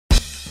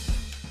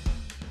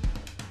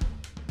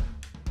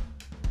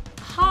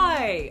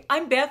Hi,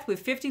 I'm Beth with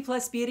 50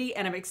 Plus Beauty,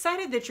 and I'm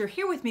excited that you're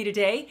here with me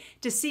today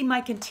to see my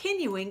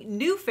continuing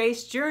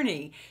Nuface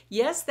journey.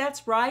 Yes,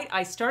 that's right.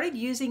 I started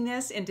using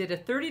this and did a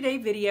 30-day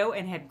video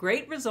and had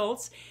great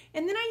results.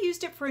 And then I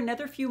used it for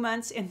another few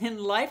months, and then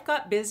life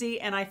got busy,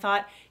 and I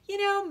thought,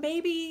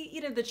 maybe,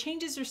 the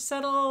changes are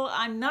subtle.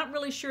 I'm not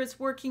really sure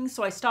it's working,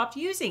 so I stopped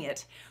using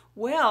it.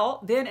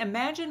 Well, then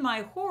imagine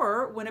my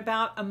horror when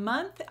about a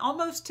month,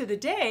 almost to the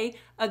day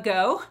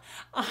ago,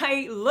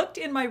 I looked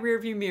in my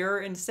rearview mirror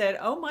and said,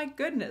 oh my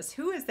goodness,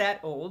 who is that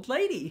old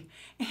lady?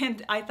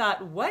 And I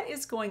thought, what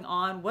is going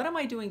on? What am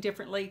I doing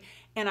differently?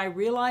 And I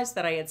realized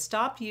that I had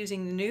stopped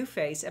using the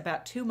Nuface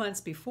about 2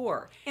 months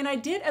before. And I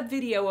did a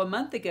video a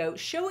month ago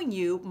showing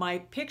you my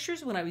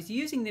pictures when I was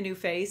using the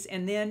Nuface,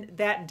 and then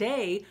that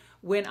day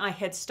when I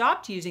had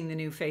stopped using the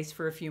Nuface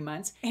for a few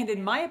months. And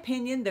in my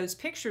opinion, those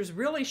pictures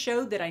really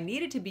showed that I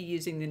needed to be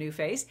using the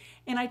Nuface.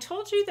 And I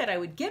told you that I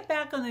would get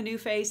back on the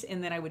Nuface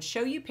and then I would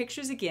show you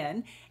pictures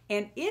again.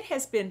 And it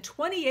has been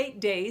 28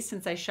 days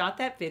since I shot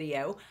that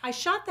video. I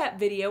shot that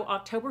video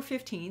October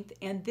 15th,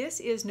 and this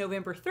is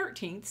November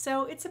 13th,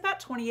 so it's about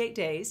 28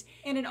 days.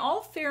 And in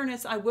all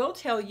fairness, I will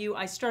tell you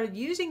I started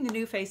using the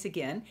Nuface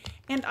again,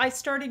 and I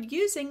started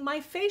using my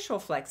facial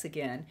flex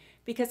again,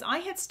 because I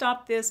had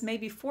stopped this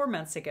maybe 4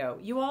 months ago.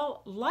 You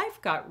all,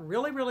 life got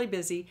really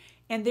busy,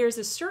 and there's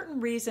a certain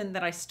reason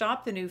that I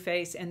stopped the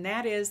Nuface, and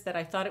that is that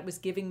I thought it was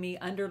giving me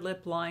under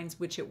lip lines,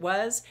 which it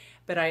was,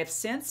 but I have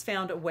since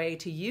found a way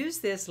to use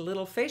this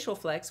little facial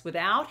flex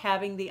without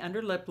having the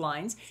under lip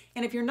lines.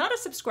 And if you're not a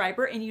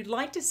subscriber and you'd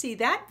like to see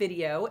that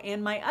video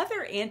and my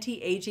other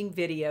anti-aging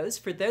videos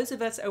for those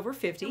of us over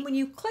 50, when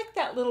you click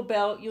that little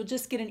bell, you'll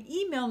just get an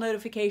email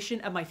notification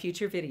of my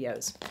future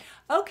videos.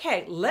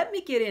 Okay, let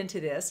me get into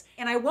this,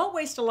 and I won't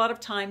waste a lot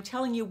of time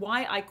telling you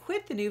why I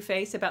quit the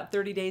Nuface about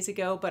 30 days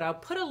ago, but I'll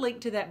put a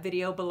link to that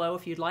video below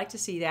if you'd like to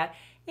see that.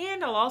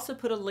 And I'll also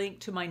put a link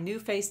to my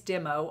Nuface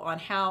demo on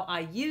how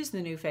I use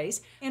the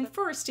Nuface. And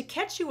first, to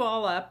catch you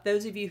all up,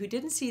 those of you who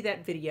didn't see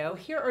that video,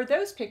 here are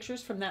those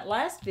pictures from that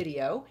last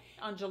video.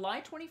 On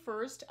July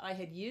 21st, I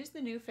had used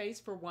the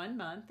Nuface for 1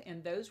 month,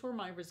 and those were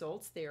my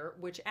results there,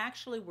 which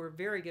actually were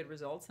very good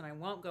results, and I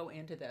won't go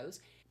into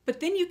those. But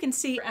then you can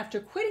see after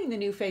quitting the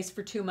Nuface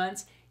for 2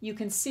 months, you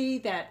can see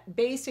that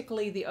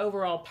basically the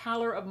overall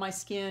pallor of my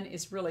skin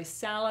is really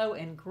sallow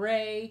and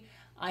gray.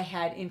 I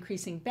had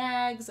increasing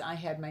bags, I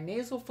had my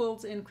nasal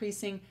folds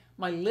increasing,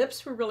 my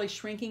lips were really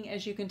shrinking,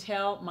 as you can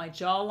tell, my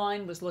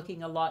jawline was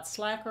looking a lot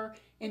slacker,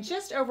 and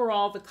just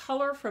overall the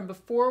color from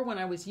before when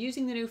I was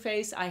using the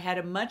Nuface, I had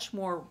a much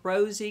more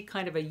rosy,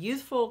 kind of a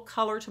youthful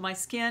color to my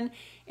skin,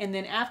 and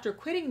then after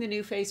quitting the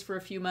Nuface for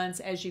a few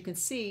months, as you can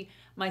see,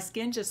 my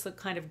skin just looked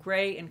kind of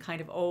gray and kind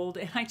of old,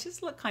 and I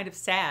just looked kind of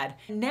sad.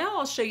 Now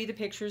I'll show you the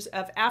pictures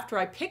of after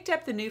I picked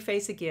up the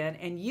Nuface again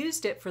and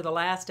used it for the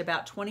last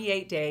about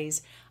 28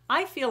 days.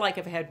 I feel like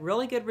I've had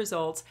really good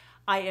results.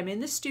 I am in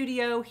the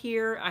studio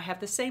here. I have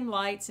the same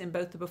lights in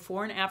both the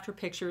before and after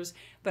pictures,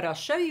 but I'll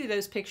show you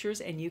those pictures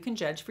and you can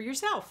judge for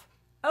yourself.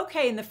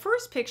 Okay, in the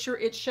first picture,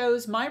 it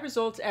shows my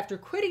results after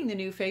quitting the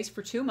Nuface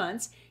for 2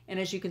 months. And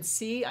as you can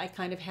see, I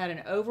kind of had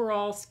an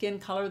overall skin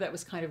color that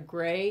was kind of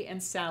gray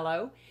and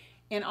sallow.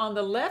 And on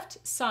the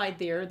left side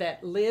there,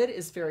 that lid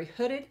is very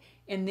hooded.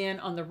 And then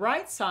on the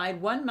right side,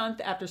 1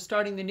 month after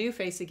starting the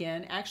Nuface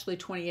again, actually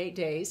 28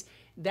 days,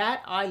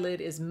 that eyelid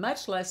is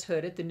much less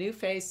hooded. The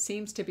Nuface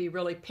seems to be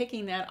really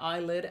picking that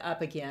eyelid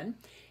up again.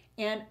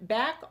 And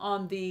back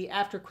on the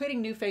after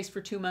quitting Nuface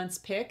for 2 months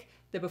pic,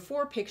 the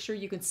before picture,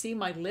 you can see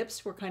my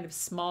lips were kind of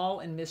small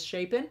and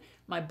misshapen.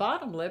 My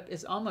bottom lip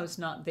is almost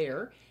not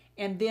there.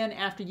 And then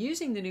after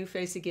using the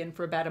Nuface again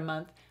for about a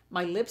month,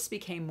 my lips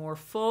became more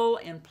full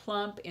and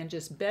plump and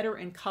just better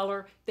in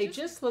color. They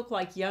just look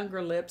like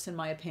younger lips in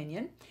my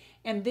opinion.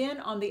 And then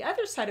on the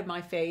other side of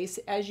my face,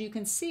 as you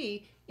can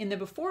see, in the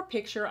before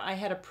picture, I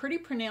had a pretty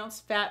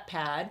pronounced fat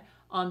pad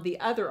on the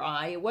other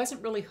eye. It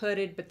wasn't really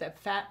hooded, but that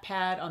fat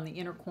pad on the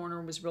inner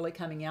corner was really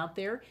coming out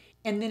there.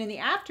 And then in the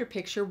after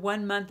picture,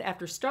 1 month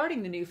after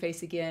starting the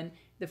Nuface again,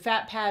 the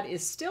fat pad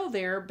is still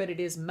there, but it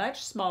is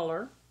much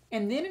smaller.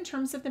 And then in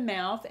terms of the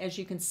mouth, as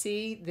you can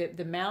see,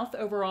 the mouth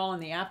overall in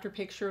the after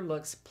picture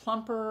looks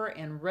plumper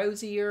and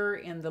rosier,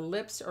 and the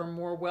lips are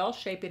more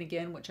well-shapen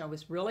again, which I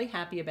was really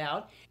happy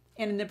about.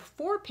 And in the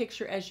before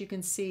picture, as you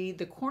can see,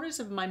 the corners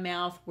of my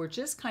mouth were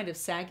just kind of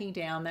sagging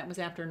down. That was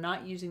after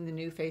not using the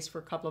Nuface for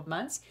a couple of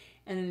months.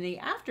 And in the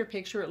after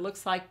picture, it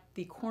looks like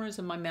the corners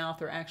of my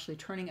mouth are actually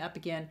turning up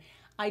again.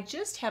 I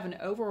just have an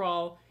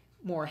overall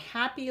more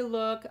happy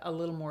look, a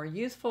little more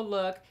youthful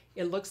look.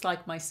 It looks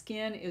like my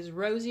skin is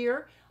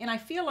rosier. And I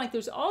feel like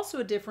there's also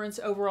a difference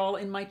overall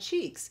in my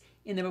cheeks.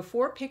 In the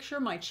before picture,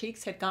 my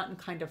cheeks had gotten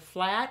kind of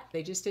flat.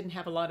 They just didn't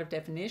have a lot of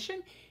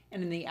definition.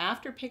 And in the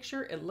after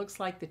picture, it looks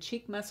like the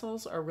cheek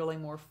muscles are really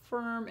more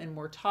firm and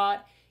more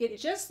taut. It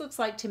just looks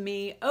like, to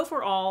me,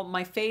 overall,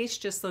 my face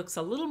just looks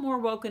a little more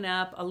woken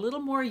up, a little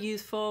more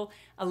youthful,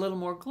 a little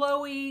more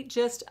glowy,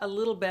 just a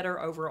little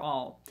better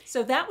overall.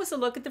 So that was a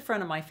look at the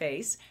front of my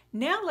face.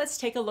 Now let's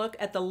take a look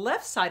at the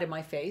left side of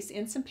my face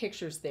in some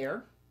pictures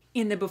there.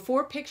 In the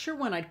before picture,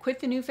 when I'd quit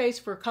the Nuface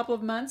for a couple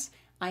of months,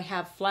 I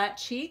have flat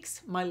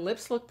cheeks, my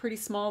lips look pretty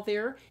small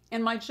there,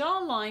 and my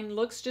jawline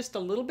looks just a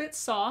little bit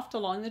soft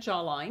along the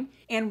jawline.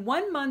 And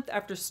 1 month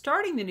after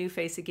starting the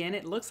Nuface again,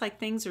 it looks like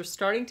things are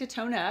starting to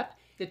tone up.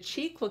 The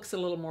cheek looks a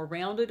little more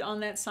rounded on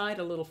that side,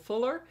 a little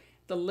fuller.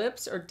 The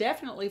lips are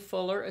definitely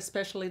fuller,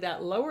 especially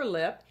that lower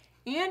lip.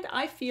 And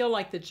I feel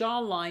like the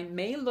jawline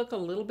may look a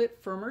little bit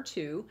firmer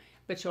too,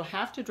 but you'll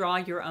have to draw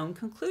your own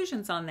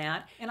conclusions on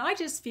that. And I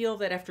just feel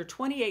that after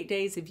 28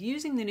 days of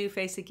using the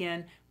Nuface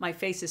again, my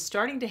face is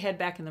starting to head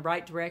back in the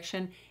right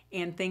direction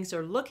and things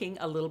are looking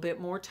a little bit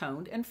more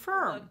toned and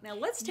firm. Now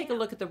let's take a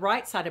look at the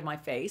right side of my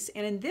face.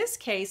 And in this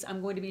case,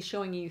 I'm going to be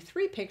showing you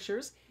 3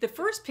 pictures. The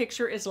first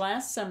picture is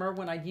last summer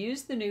when I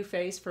used the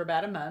Nuface for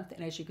about a month.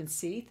 And as you can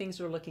see, things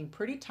are looking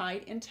pretty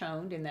tight and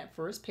toned in that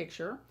first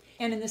picture.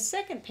 And in the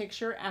second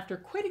picture, after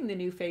quitting the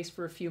Nuface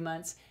for a few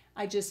months,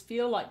 I just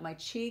feel like my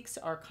cheeks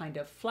are kind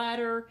of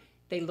flatter.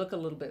 They look a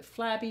little bit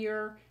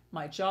flabbier.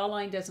 My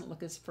jawline doesn't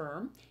look as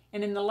firm.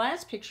 And in the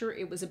last picture,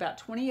 it was about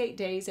 28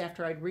 days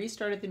after I'd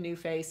restarted the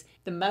Nuface.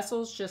 The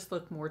muscles just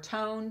look more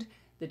toned.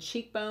 The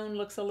cheekbone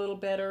looks a little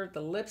better.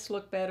 The lips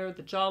look better.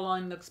 The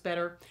jawline looks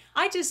better.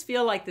 I just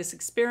feel like this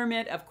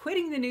experiment of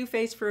quitting the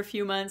Nuface for a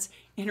few months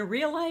and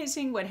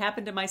realizing what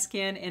happened to my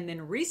skin and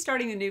then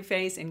restarting the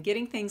Nuface and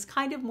getting things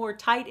kind of more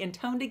tight and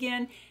toned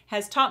again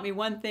has taught me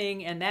one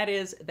thing, and that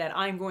is that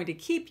I'm going to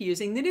keep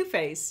using the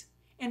Nuface.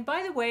 And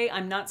by the way,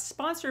 I'm not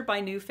sponsored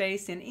by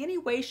Nuface in any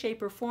way,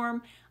 shape, or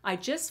form. I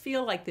just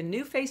feel like the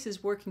Nuface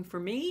is working for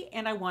me,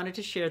 and I wanted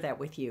to share that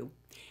with you.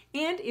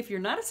 And if you're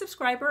not a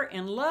subscriber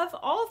and love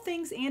all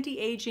things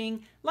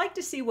anti-aging, like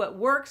to see what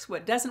works,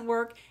 what doesn't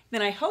work,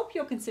 then I hope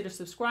you'll consider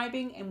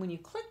subscribing. And when you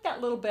click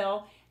that little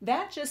bell,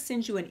 that just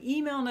sends you an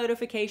email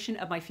notification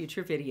of my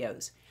future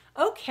videos.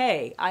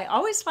 Okay, I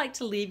always like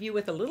to leave you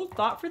with a little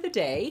thought for the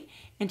day,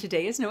 and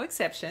today is no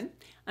exception.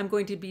 I'm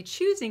going to be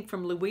choosing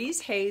from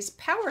Louise Hay's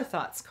Power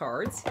Thoughts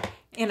cards,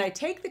 and I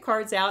take the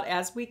cards out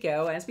as we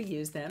go, as we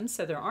use them,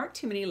 so there aren't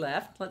too many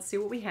left. Let's see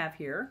what we have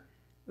here.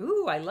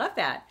 Ooh, I love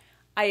that.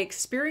 I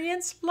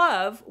experience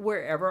love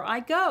wherever I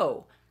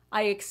go.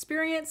 I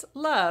experience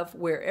love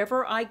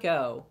wherever I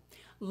go.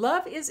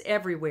 Love is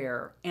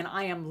everywhere, and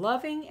I am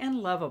loving and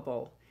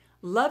lovable.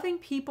 Loving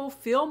people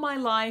fill my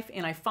life,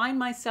 and I find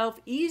myself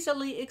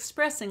easily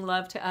expressing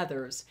love to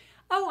others.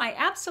 Oh, I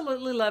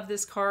absolutely love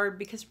this card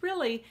because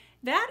really,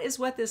 that is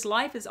what this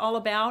life is all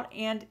about.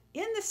 And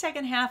in the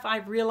second half,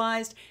 I've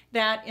realized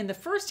that in the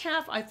first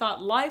half, I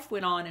thought life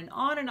went on and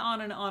on and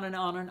on and on and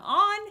on and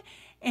on,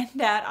 and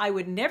that I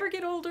would never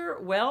get older.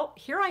 Well,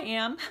 here I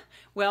am.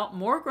 Well,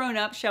 more grown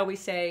up, shall we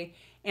say.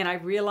 And I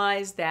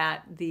realized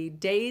that the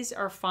days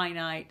are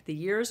finite, the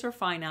years are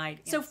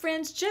finite. So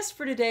friends, just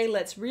for today,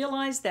 let's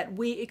realize that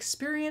we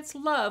experience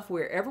love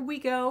wherever we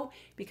go,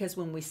 because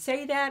when we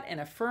say that and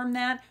affirm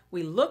that,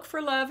 we look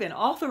for love in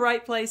all the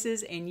right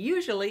places, and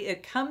usually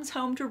it comes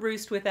home to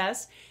roost with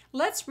us.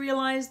 Let's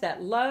realize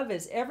that love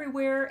is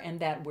everywhere and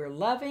that we're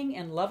loving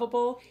and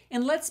lovable,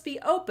 and let's be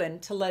open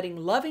to letting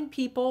loving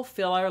people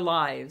fill our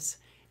lives.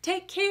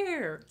 Take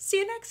care. See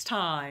you next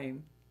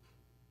time.